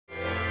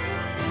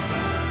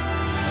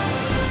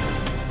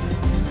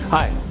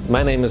Hi,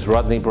 my name is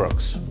Rodney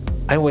Brooks.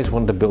 I always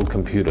wanted to build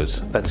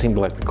computers. That seemed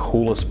like the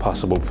coolest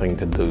possible thing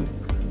to do.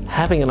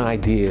 Having an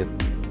idea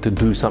to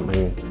do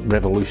something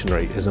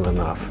revolutionary isn't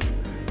enough.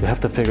 You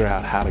have to figure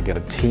out how to get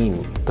a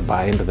team to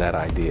buy into that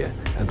idea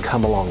and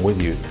come along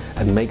with you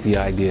and make the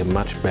idea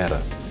much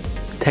better.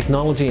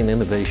 Technology and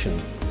innovation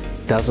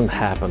doesn't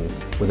happen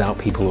without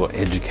people who are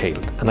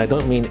educated. And I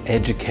don't mean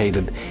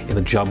educated in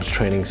a jobs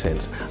training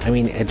sense. I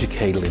mean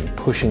educated in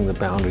pushing the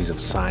boundaries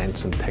of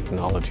science and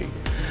technology.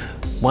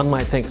 One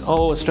might think,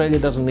 oh, Australia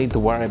doesn't need to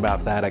worry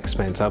about that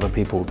expense, other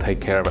people will take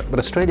care of it. But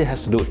Australia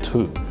has to do it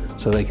too,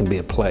 so they can be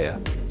a player.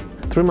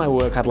 Through my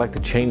work, I'd like to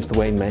change the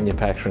way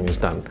manufacturing is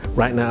done.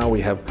 Right now,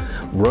 we have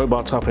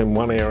robots off in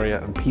one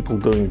area and people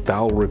doing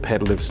dull,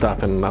 repetitive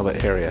stuff in another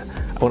area.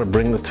 I want to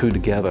bring the two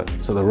together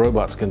so the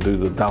robots can do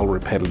the dull,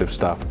 repetitive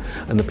stuff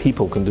and the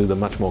people can do the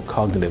much more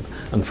cognitive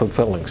and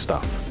fulfilling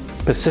stuff.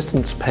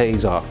 Persistence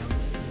pays off.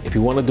 If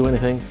you want to do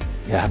anything,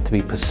 you have to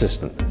be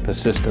persistent,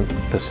 persistent,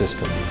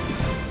 persistent.